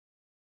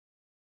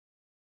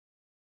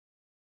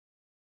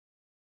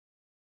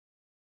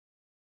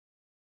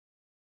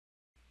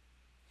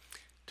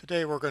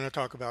Today we're going to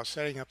talk about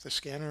setting up the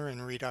scanner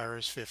in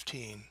Readiris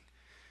 15.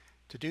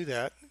 To do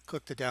that,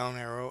 click the down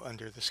arrow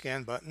under the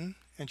Scan button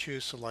and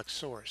choose Select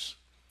Source.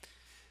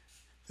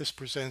 This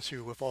presents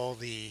you with all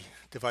the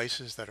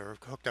devices that are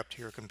hooked up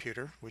to your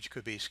computer, which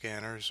could be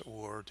scanners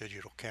or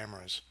digital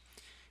cameras.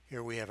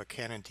 Here we have a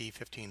Canon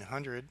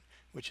D1500,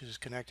 which is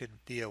connected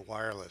via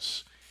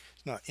wireless.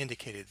 It's not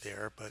indicated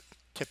there, but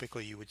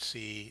typically you would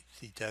see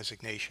the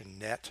designation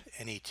NET,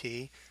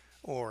 N-E-T,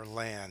 or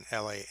LAN,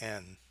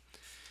 L-A-N.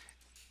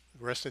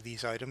 The rest of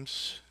these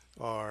items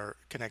are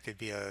connected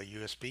via a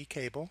USB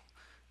cable.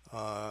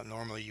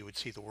 Normally you would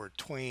see the word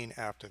Twain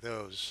after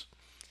those.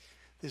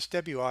 This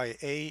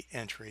WIA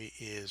entry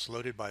is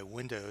loaded by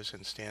Windows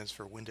and stands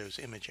for Windows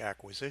Image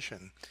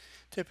Acquisition.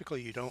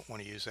 Typically you don't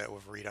want to use that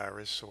with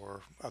Readiris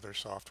or other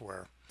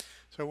software.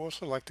 So we'll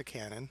select the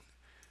Canon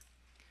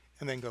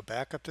and then go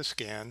back up to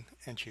Scan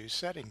and choose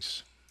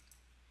Settings.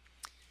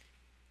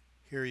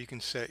 Here you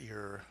can set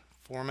your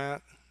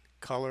format,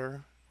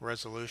 color,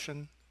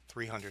 resolution.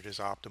 300 is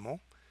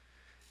optimal.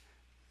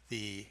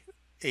 The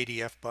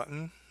ADF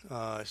button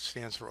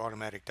stands for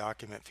Automatic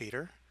Document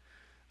Feeder.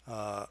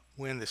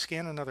 When the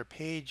Scan Another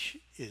Page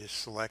is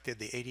selected,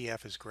 the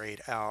ADF is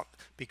grayed out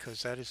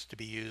because that is to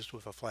be used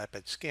with a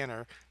flatbed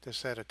scanner to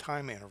set a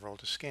time interval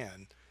to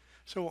scan.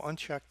 So we'll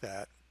uncheck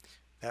that.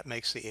 That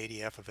makes the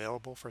ADF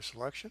available for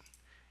selection,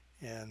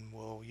 and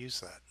we'll use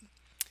that.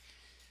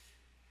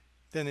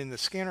 Then in the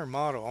scanner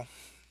model,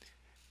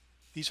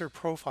 these are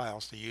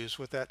profiles to use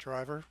with that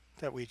driver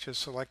that we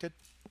just selected.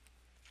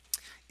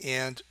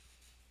 And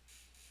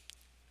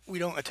we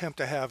don't attempt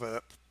to have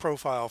a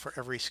profile for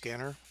every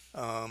scanner.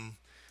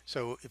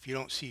 So if you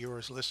don't see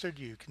yours listed,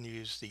 you can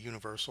use the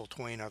universal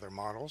Twain other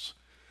models.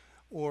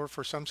 Or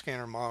for some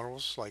scanner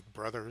models like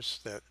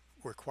Brothers that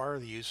require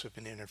the use of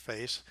an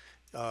interface,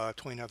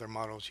 Twain other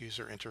models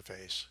user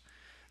interface.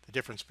 The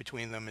difference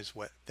between them is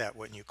that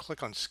when you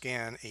click on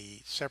scan,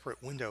 a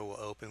separate window will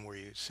open where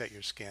you set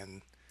your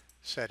scan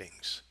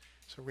settings.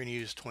 So we're going to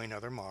use Twain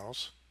other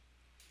models.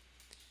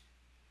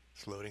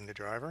 It's loading the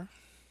driver.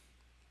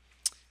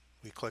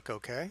 We click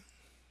OK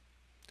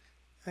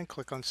and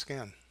click on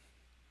Scan.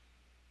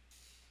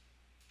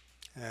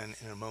 And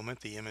in a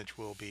moment the image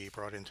will be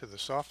brought into the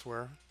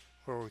software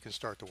where we can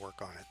start to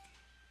work on it.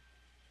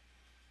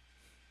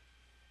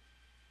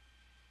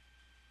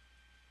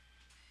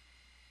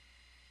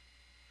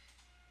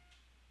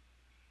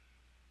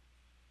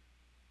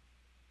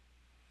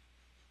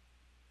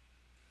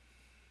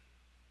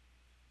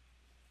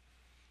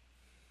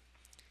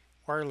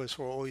 Wireless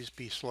will always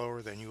be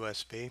slower than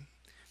USB,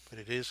 but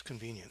it is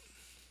convenient.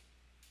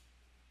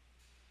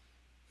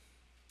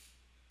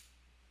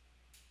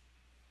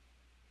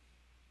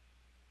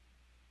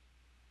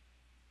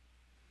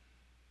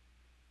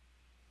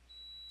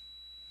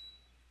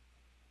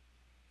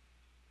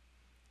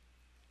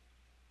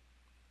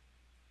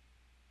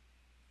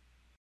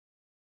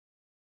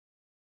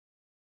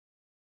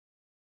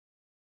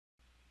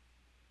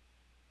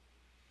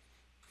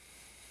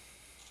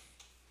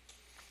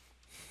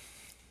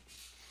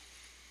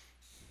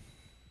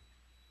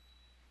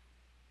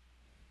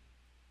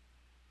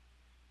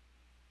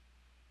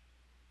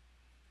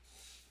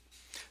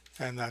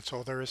 And that's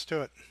all there is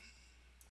to it.